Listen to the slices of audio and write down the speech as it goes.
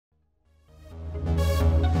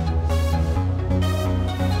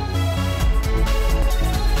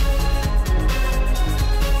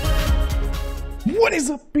What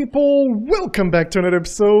is up, people? Welcome back to another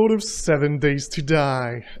episode of 7 Days to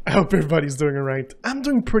Die. I hope everybody's doing alright. I'm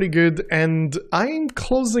doing pretty good, and I'm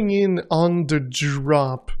closing in on the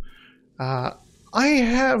drop. I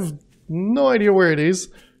have no idea where it is.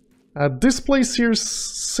 This place here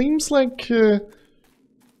seems like camp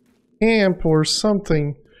or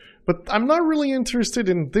something, but I'm not really interested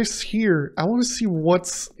in this here. I want to see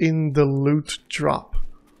what's in the loot drop.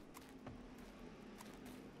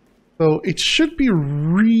 So it should be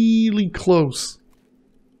really close.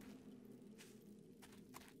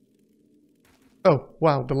 Oh,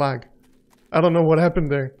 wow, the lag. I don't know what happened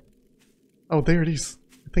there. Oh, there it is.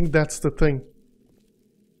 I think that's the thing.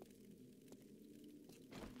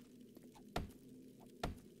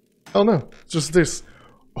 Oh no, just this.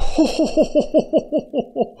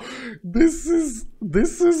 Oh, this is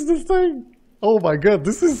the thing. Oh my god,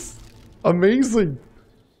 this is amazing.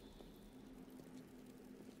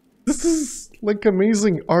 This is like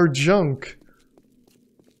amazing art junk.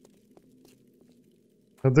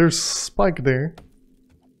 Now, there's Spike there.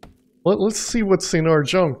 Let's see what's in our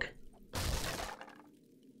junk.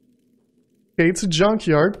 Okay, it's a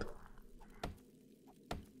junkyard.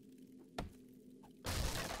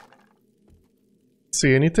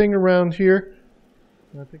 See anything around here?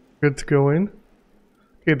 I think good to go in.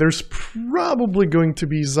 Okay, there's probably going to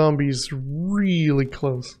be zombies really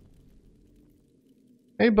close.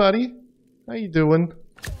 Hey buddy, how you doing?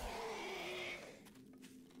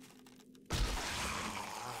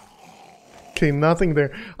 Okay, nothing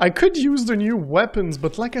there. I could use the new weapons,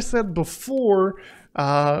 but like I said before,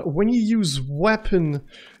 when you use weapon,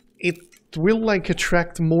 it will like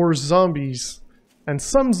attract more zombies. And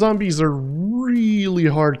some zombies are really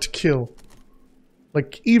hard to kill.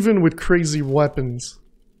 Like, even with crazy weapons.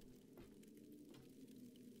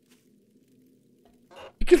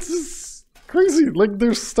 Because it's crazy, like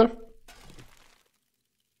there's stuff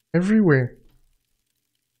everywhere.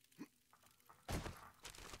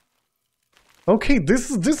 Okay,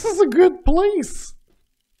 this is a good place.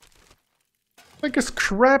 Like a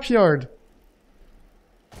scrapyard.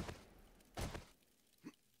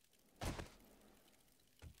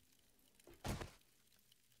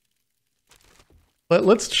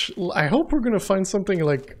 I hope we're gonna find something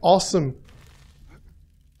like awesome.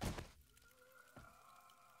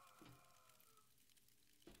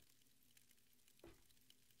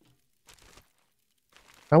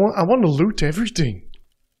 I want to loot everything.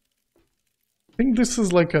 I think this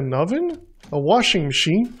is like an oven? A washing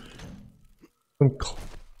machine?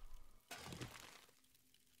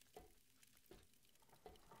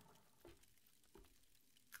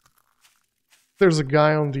 There's a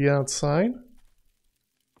guy on the outside.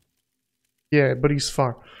 Yeah, but he's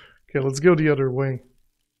far. Okay, let's go the other way.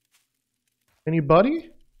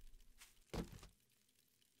 Anybody?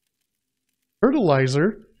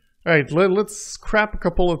 Fertilizer? Alright, let's scrap a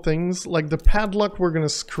couple of things. Like the padlock we're gonna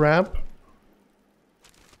scrap.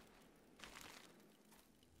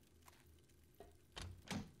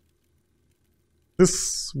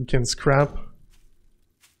 This we can scrap.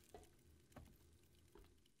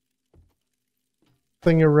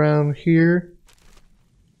 Thing around here.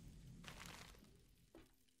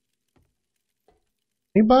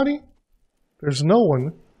 Anybody? There's no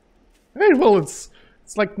one. Hey, well it's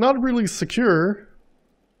like not really secure.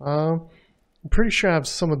 I'm pretty sure I have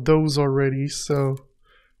some of those already, so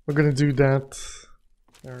we're gonna do that.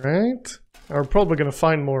 Alright. We're probably gonna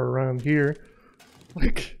find more around here.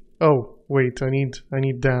 Like, oh, wait, I need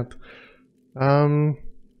that.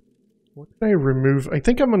 What did I remove? I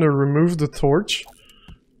think I'm gonna remove the torch.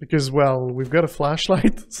 Because, well, we've got a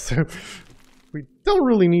flashlight, so we don't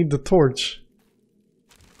really need the torch.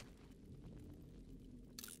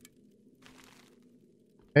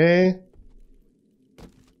 Hey.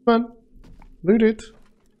 Come on, loot it.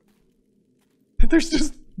 There's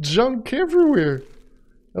just junk everywhere.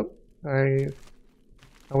 Oh, I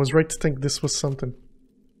was right to think this was something.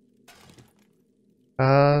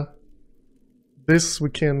 This we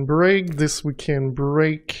can break, this we can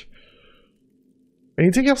break.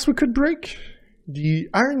 Anything else we could break? The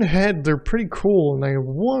iron head, they're pretty cool, and I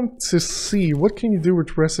want to see, what can you do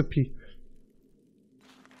with recipe?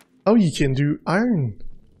 Oh, you can do iron.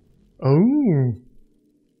 Oh.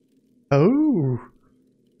 Oh,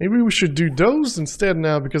 maybe we should do those instead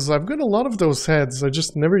now, because I've got a lot of those heads, I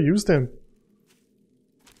just never use them.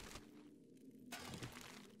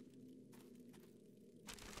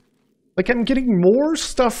 Like, I'm getting more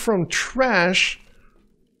stuff from trash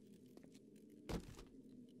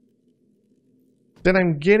than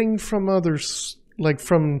I'm getting from others, like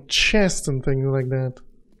from chests and things like that.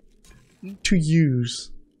 To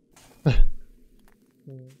use.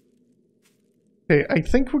 Okay, I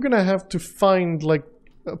think we're gonna have to find like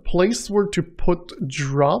a place where to put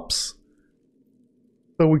drops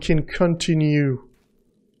so we can continue.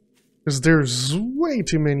 Because there's way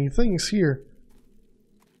too many things here.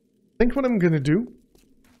 I think what I'm gonna do,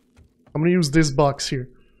 I'm gonna use this box here.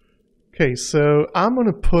 Okay, so I'm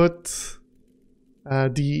gonna put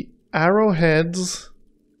the arrowheads.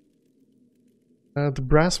 The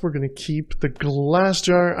brass we're gonna keep. The glass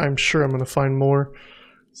jar, I'm sure I'm gonna find more.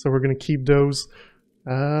 So we're gonna keep those.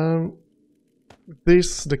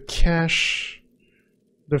 This, the cash,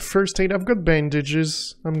 the first aid. I've got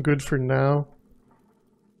bandages. I'm good for now.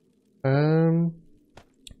 I'm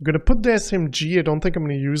gonna put the SMG. I don't think I'm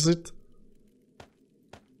gonna use it.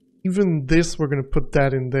 Even this, we're gonna put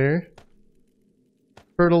that in there.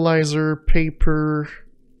 Fertilizer, paper,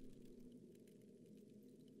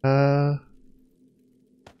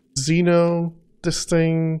 Xeno, this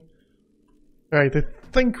thing. Alright, I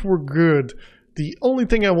think we're good. The only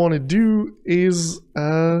thing I want to do is,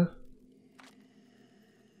 the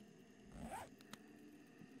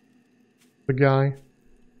guy.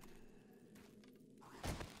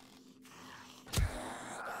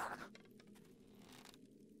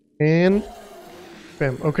 And,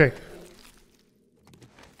 bam, okay.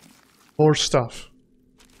 More stuff.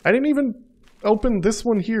 I didn't even open this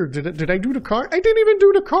one here. Did I do the car? I didn't even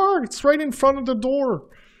do the car! It's right in front of the door!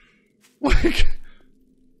 Like...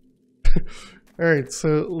 Alright,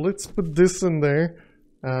 so let's put this in there.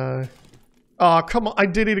 Aw, come on, I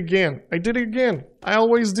did it again. I did it again. I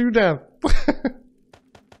always do that.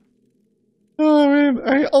 Oh man,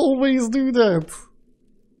 I always do that.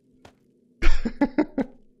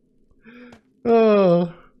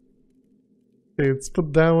 Oh. Okay, let's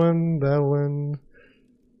put that one, that one.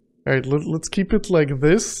 Alright, let's keep it like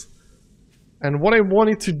this. And what I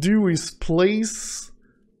wanted to do is place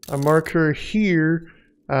a marker here.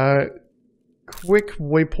 Quick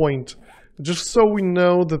waypoint. Just so we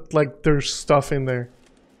know that, like, there's stuff in there.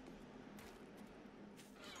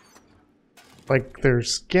 Like,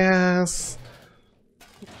 there's gas.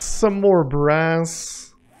 Some more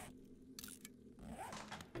brass.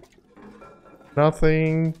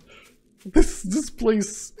 Nothing. This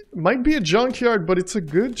place might be a junkyard, but it's a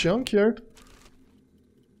good junkyard.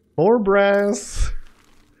 More brass.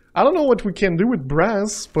 I don't know what we can do with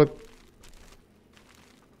brass, but...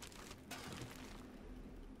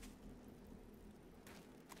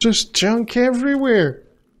 just junk everywhere.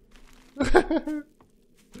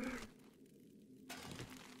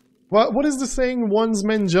 What is the saying? One's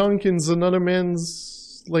man junk is another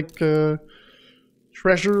man's, like,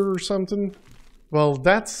 treasure or something? Well,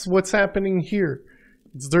 that's what's happening here.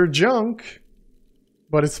 It's their junk,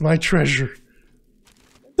 but it's my treasure.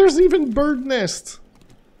 There's even bird nest.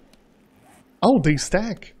 Oh, they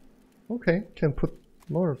stack. Okay, can put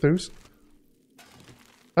more of those.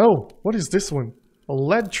 Oh, what is this one? A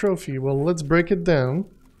lead trophy. Well, let's break it down.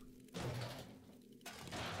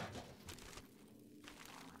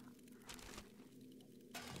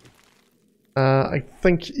 I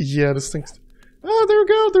think, yeah, this thing's... Oh, there we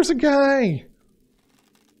go! There's a guy!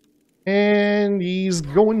 And he's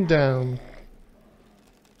going down.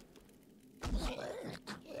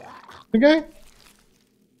 The guy?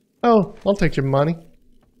 Oh, I'll take your money.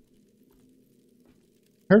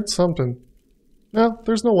 Heard something. No,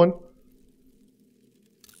 there's no one.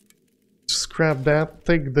 Just grab that,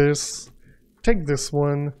 take this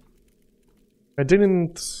one. I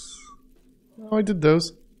didn't... Oh, I did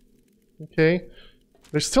those. Okay.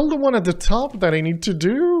 There's still the one at the top that I need to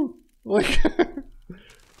do. Like...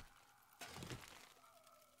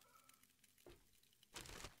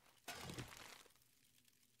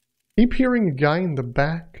 Keep hearing a guy in the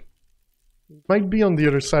back. Might be on the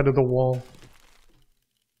other side of the wall.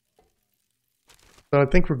 So I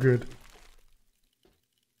think we're good.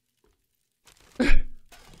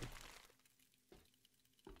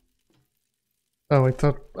 Oh, I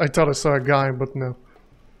thought I saw a guy, but no.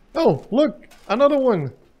 Oh, look! Another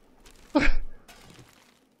one!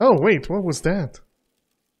 Oh, wait, what was that?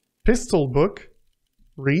 Pistol book?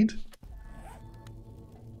 Read?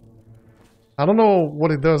 I don't know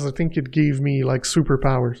what it does. I think it gave me, like,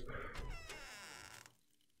 superpowers.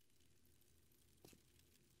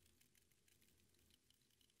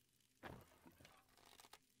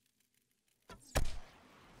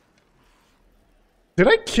 Did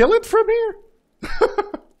I kill it from here?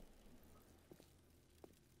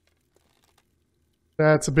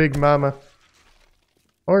 That's a big mama.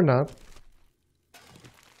 Or not.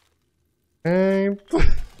 And...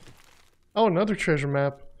 oh, another treasure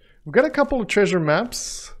map. We've got a couple of treasure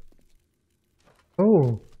maps.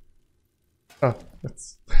 Oh. Oh,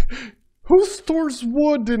 that's... Who stores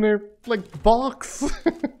wood in a, like, box?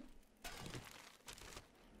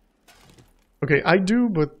 Okay, I do,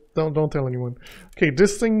 but don't tell anyone. Okay,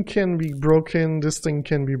 this thing can be broken, this thing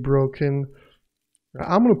can be broken.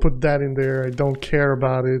 I'm gonna put that in there, I don't care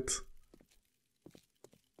about it.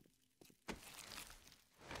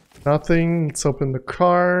 Nothing, let's open the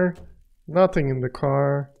car. Nothing in the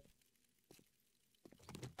car.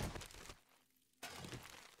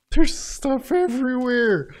 There's stuff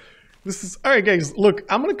everywhere! This is... Alright guys, look,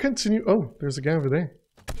 I'm gonna continue... Oh, there's a guy over there.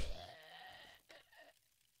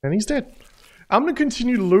 And he's dead. I'm gonna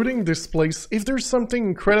continue looting this place. If there's something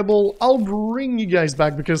incredible, I'll bring you guys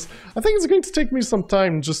back because I think it's going to take me some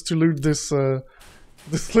time just to loot this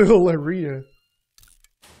this little area.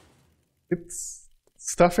 It's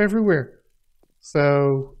stuff everywhere.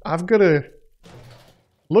 So I've gotta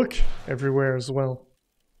look everywhere as well.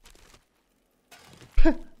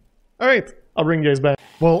 Alright, I'll bring you guys back.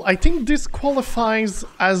 Well, I think this qualifies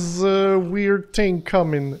as a weird thing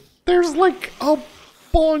coming. There's like a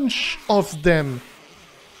bunch of them.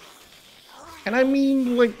 And I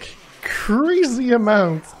mean like crazy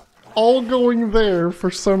amount. All going there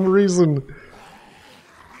for some reason.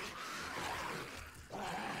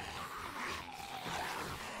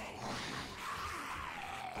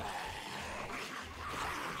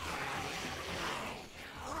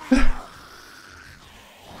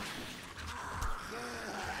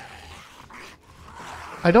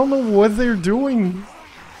 I don't know what they're doing.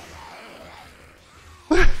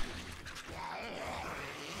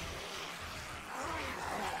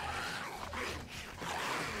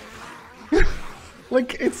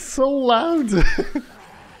 Like, it's so loud.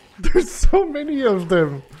 There's so many of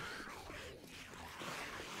them.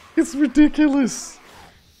 It's ridiculous.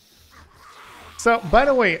 So, by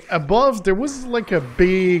the way, above there was like a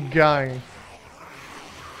big guy.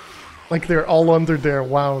 Like they're all under there.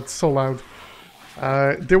 Wow, it's so loud.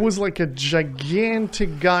 There was like a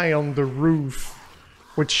gigantic guy on the roof,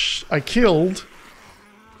 which I killed.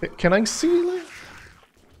 Can I see that?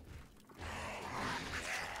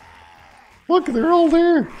 Look, they're all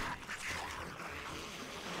there.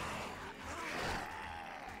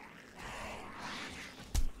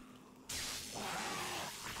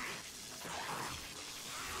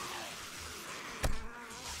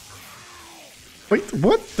 Wait,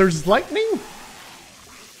 what? There's lightning?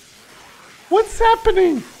 What's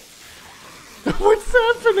happening? What's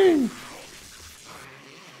happening?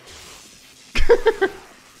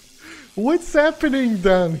 What's happening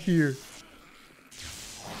down here?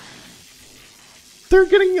 They're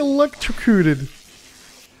getting electrocuted.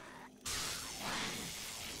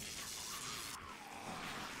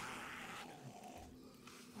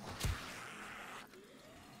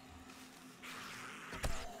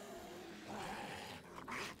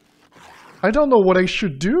 I don't know what I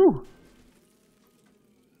should do.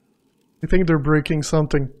 I think they're breaking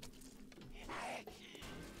something.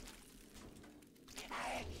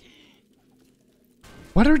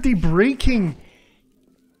 What are they breaking?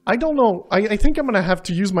 I don't know. I think I'm gonna have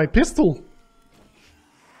to use my pistol.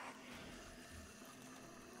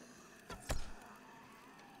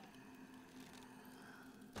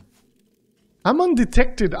 I'm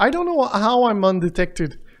undetected. I don't know how I'm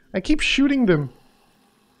undetected. I keep shooting them.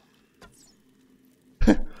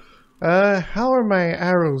 How are my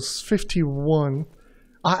arrows? 51.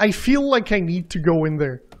 I feel like I need to go in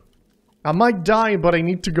there. I might die, but I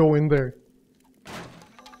need to go in there.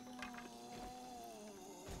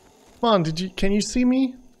 Come on, can you see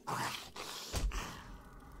me?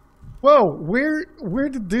 Whoa, where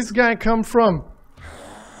did this guy come from?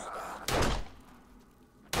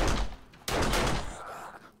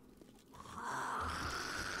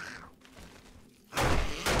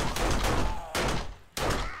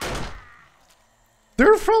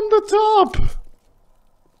 They're from the top!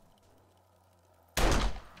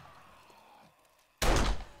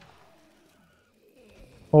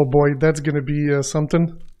 Oh boy, that's gonna be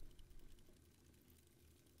something.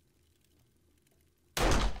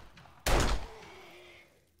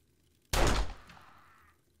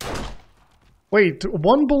 Wait,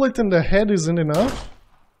 one bullet in the head isn't enough?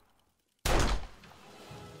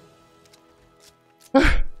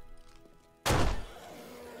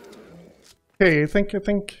 Okay, I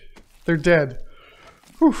think they're dead.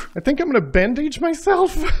 Whew, I think I'm gonna bandage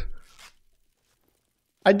myself.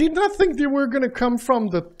 I did not think they were gonna come from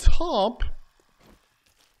the top.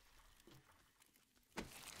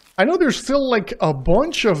 I know there's still like a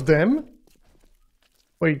bunch of them.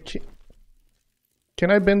 Wait,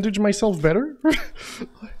 can I bandage myself better?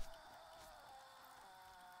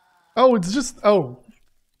 Oh, it's just... Oh.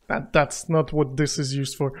 That's not what this is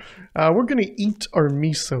used for. We're gonna eat our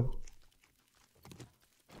miso.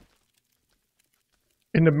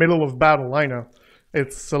 in the middle of battle, I know.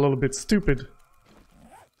 It's a little bit stupid.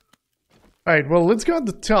 Alright, well, let's go at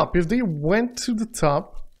the top. If they went to the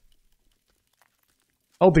top...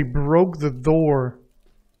 Oh, they broke the door.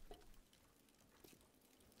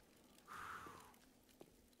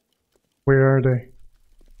 Where are they?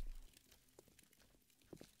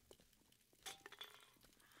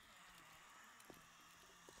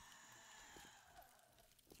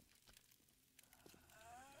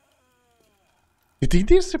 Did he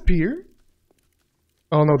disappear?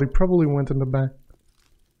 Oh no, they probably went in the back.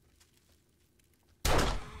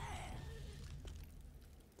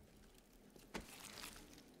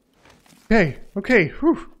 Okay, okay,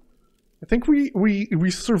 whew. I think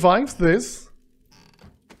we survived this.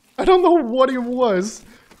 I don't know what it was.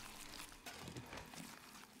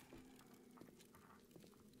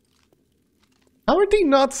 How are they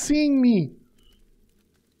not seeing me?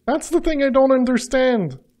 That's the thing I don't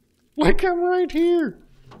understand. Like, I'm right here.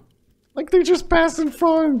 Like, they just pass in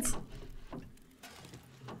front.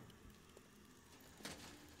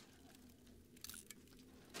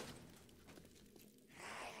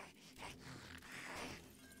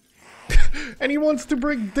 And he wants to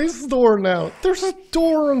break this door now. There's a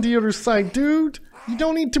door on the other side, dude. You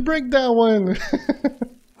don't need to break that one.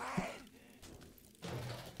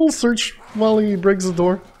 We'll search while he breaks the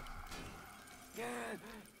door.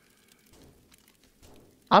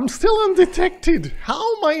 I'm still undetected. How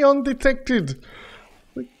am I undetected?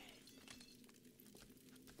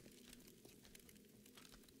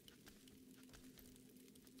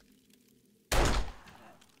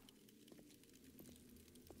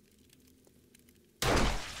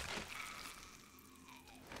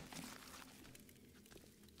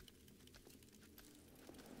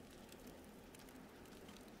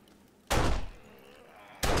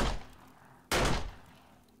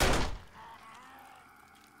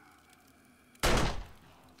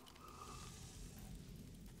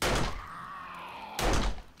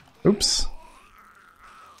 Oops.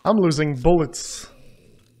 I'm losing bullets.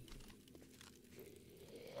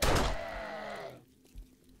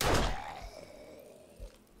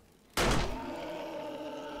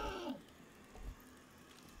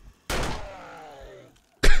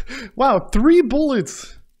 Wow, 3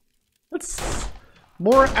 bullets! That's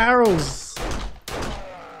more arrows.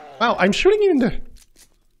 Wow, I'm shooting you in the...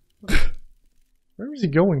 Where is he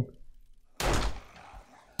going?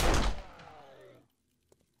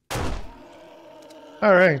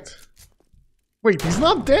 Alright. Wait, he's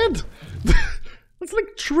not dead? That's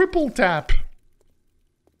like triple tap.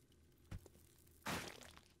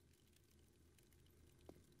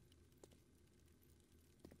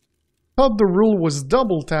 Thought the rule was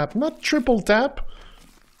double tap, not triple tap.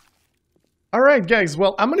 Alright guys,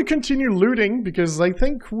 well, I'm gonna continue looting because I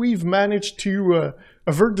think we've managed to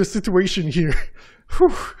avert the situation here.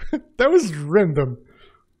 That was random.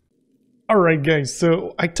 Alright guys,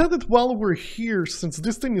 so I thought that while we're here, since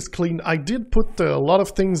this thing is clean, I did put a lot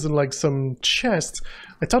of things in like some chests.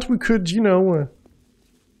 I thought we could, you know...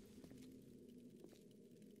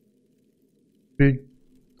 big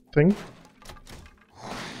thing.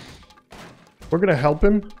 We're gonna help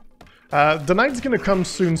him. The night's gonna come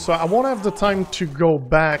soon, so I won't have the time to go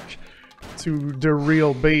back to the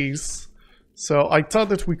real base. So I thought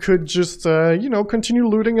that we could just, you know, continue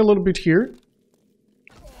looting a little bit here.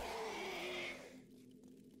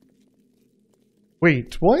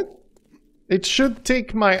 Wait, what? It should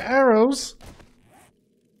take my arrows.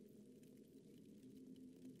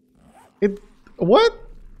 What?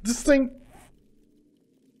 This thing...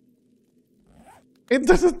 It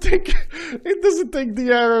doesn't take the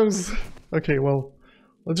arrows. Okay, well,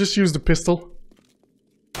 I'll just use the pistol.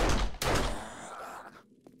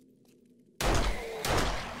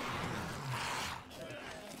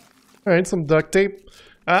 Alright, some duct tape.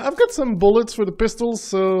 I've got some bullets for the pistol,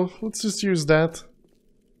 so let's just use that.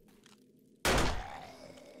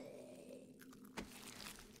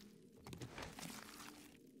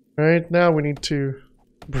 Alright, now we need to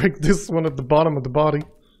break this one at the bottom of the body.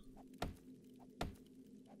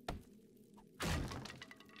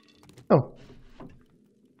 Oh.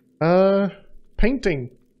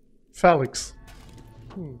 Painting. Phalanx.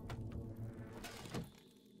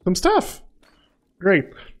 Some stuff! Great.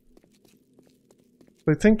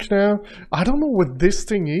 I think now... I don't know what this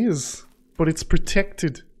thing is, but it's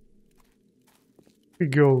protected. We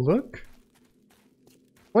go look.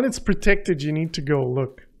 When it's protected, you need to go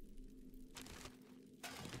look.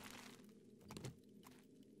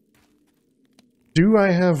 Do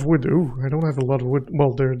I have wood? Ooh, I don't have a lot of wood.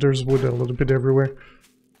 Well, there's wood a little bit everywhere.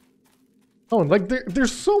 Oh, like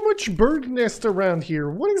there's so much bird nest around here.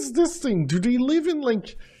 What is this thing? Do they live in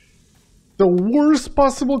like the worst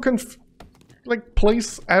possible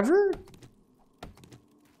place ever?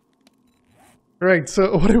 Right,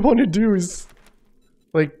 so what I want to do is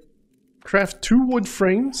like craft 2 wood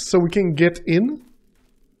frames so we can get in.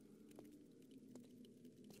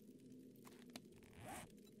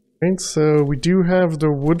 Right, so we do have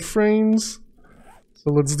the wood frames. So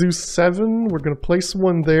let's do 7. We're gonna place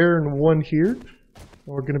 1 there and 1 here.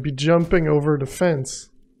 We're gonna be jumping over the fence.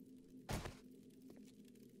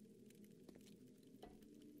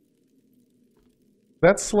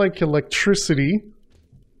 That's like electricity.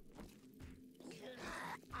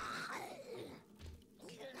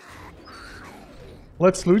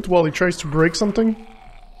 Let's loot while he tries to break something.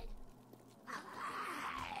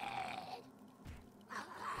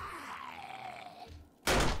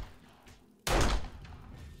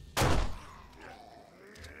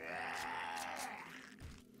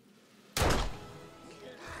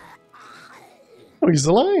 Oh, he's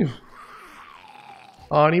alive!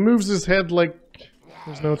 Oh, and he moves his head like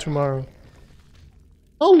there's no tomorrow.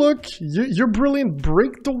 Oh look! You're brilliant!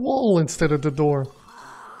 Break the wall instead of the door.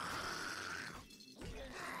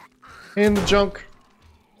 And the junk.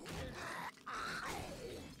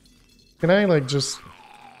 Can I like just...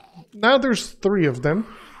 Now there's 3 of them.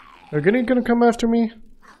 They're gonna come after me?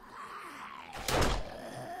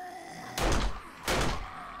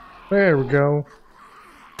 There we go.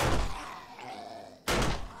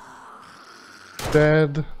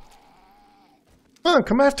 Dead. Oh,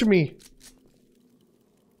 come after me.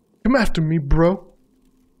 Come after me, bro.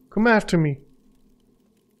 Come after me.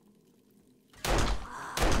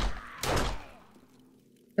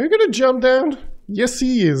 Are you gonna jump down? Yes,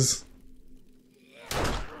 he is.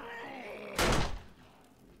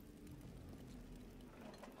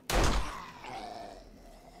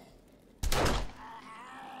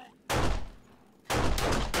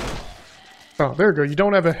 Oh, there we go. You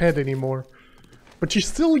don't have a head anymore. But you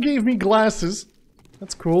still gave me glasses.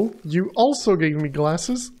 That's cool. You also gave me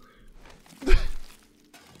glasses.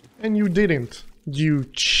 And you didn't. You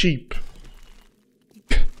cheap.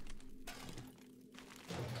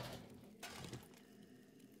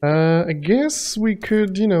 I guess we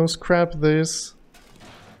could, you know, scrap this.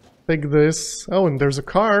 Take this. Oh, and there's a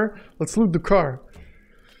car. Let's loot the car.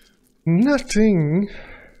 Nothing.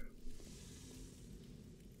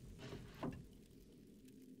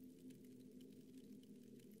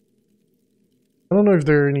 I don't know if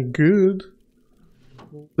they're any good.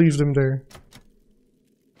 We'll leave them there.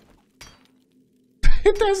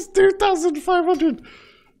 It has 2,500!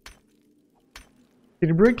 Can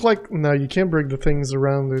you break like... No, you can't break the things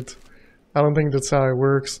around it. I don't think that's how it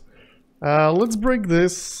works. Let's break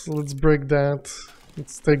this. Let's break that.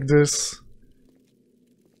 Let's take this.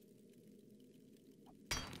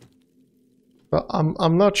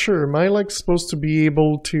 I'm not sure. Am I like supposed to be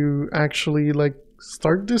able to actually like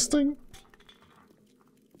start this thing?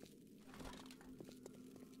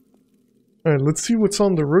 Alright, let's see what's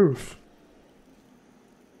on the roof.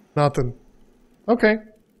 Nothing. Okay.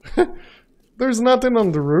 There's nothing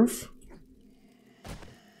on the roof.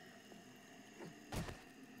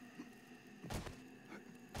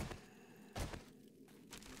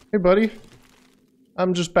 Hey buddy.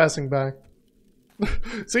 I'm just passing by.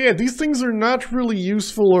 So yeah, these things are not really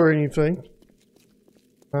useful or anything.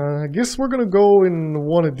 I guess we're gonna go in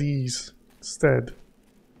one of these instead.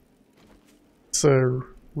 So,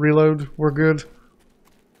 reload, we're good.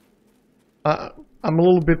 I'm a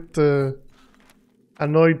little bit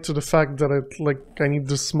annoyed to the fact that I need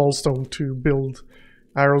this small stone to build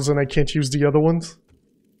arrows and I can't use the other ones.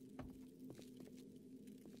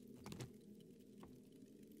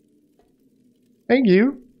 Hey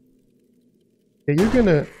you! Yeah, you're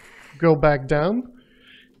gonna go back down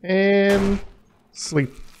and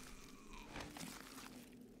sleep.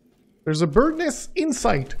 There's a bird nest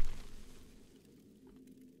inside.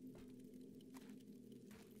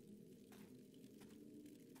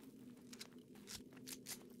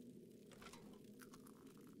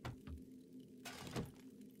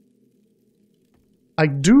 I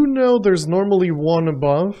do know there's normally one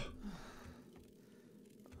above.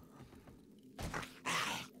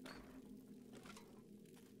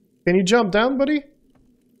 Can you jump down, buddy?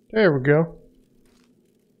 There we go.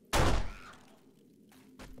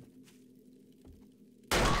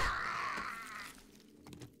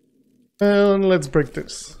 And let's break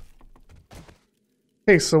this.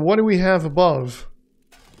 Okay, so what do we have above?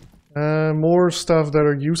 More stuff that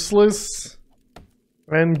are useless.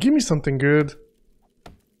 And give me something good.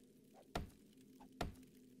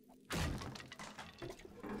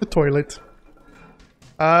 The toilet.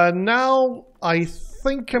 Now I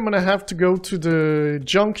think I'm gonna have to go to the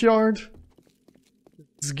junkyard.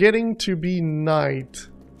 It's getting to be night.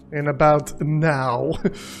 And about now.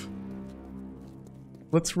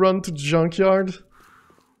 Let's run to the junkyard.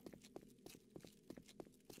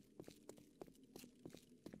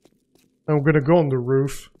 I'm gonna go on the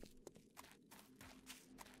roof.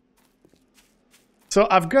 So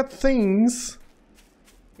I've got things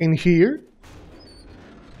in here.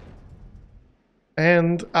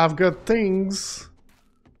 And I've got things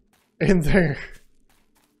in there.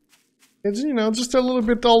 It's, you know, just a little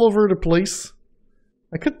bit all over the place.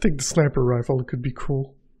 I could take the sniper rifle, it could be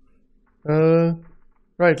cool.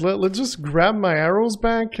 Right, let's just grab my arrows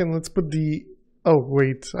back and let's put the... Oh,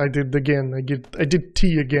 wait, I did again. I did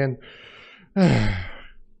T again.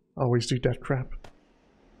 Always do that crap.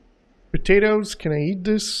 Potatoes, can I eat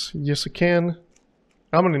this? Yes, I can.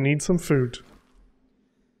 I'm gonna need some food.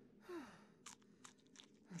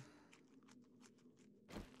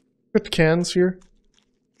 Got cans here.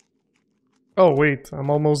 Oh, wait, I'm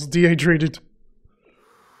almost dehydrated.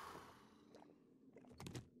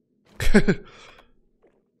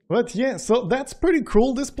 But yeah, so that's pretty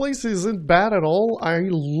cool. This place isn't bad at all. I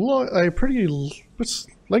pretty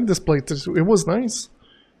like this place. It was nice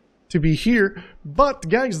to be here. But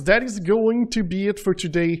guys, that is going to be it for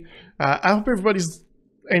today. I hope everybody's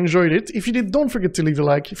enjoyed it. If you did, don't forget to leave a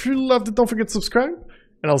like. If you loved it, don't forget to subscribe.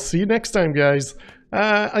 And I'll see you next time, guys.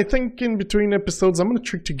 I think in between episodes, I'm gonna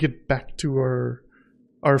try to get back to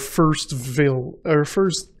our first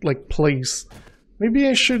like place. Maybe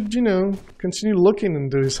I should, you know, continue looking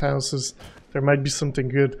into these houses. There might be something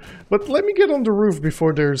good. But let me get on the roof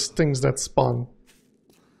before there's things that spawn.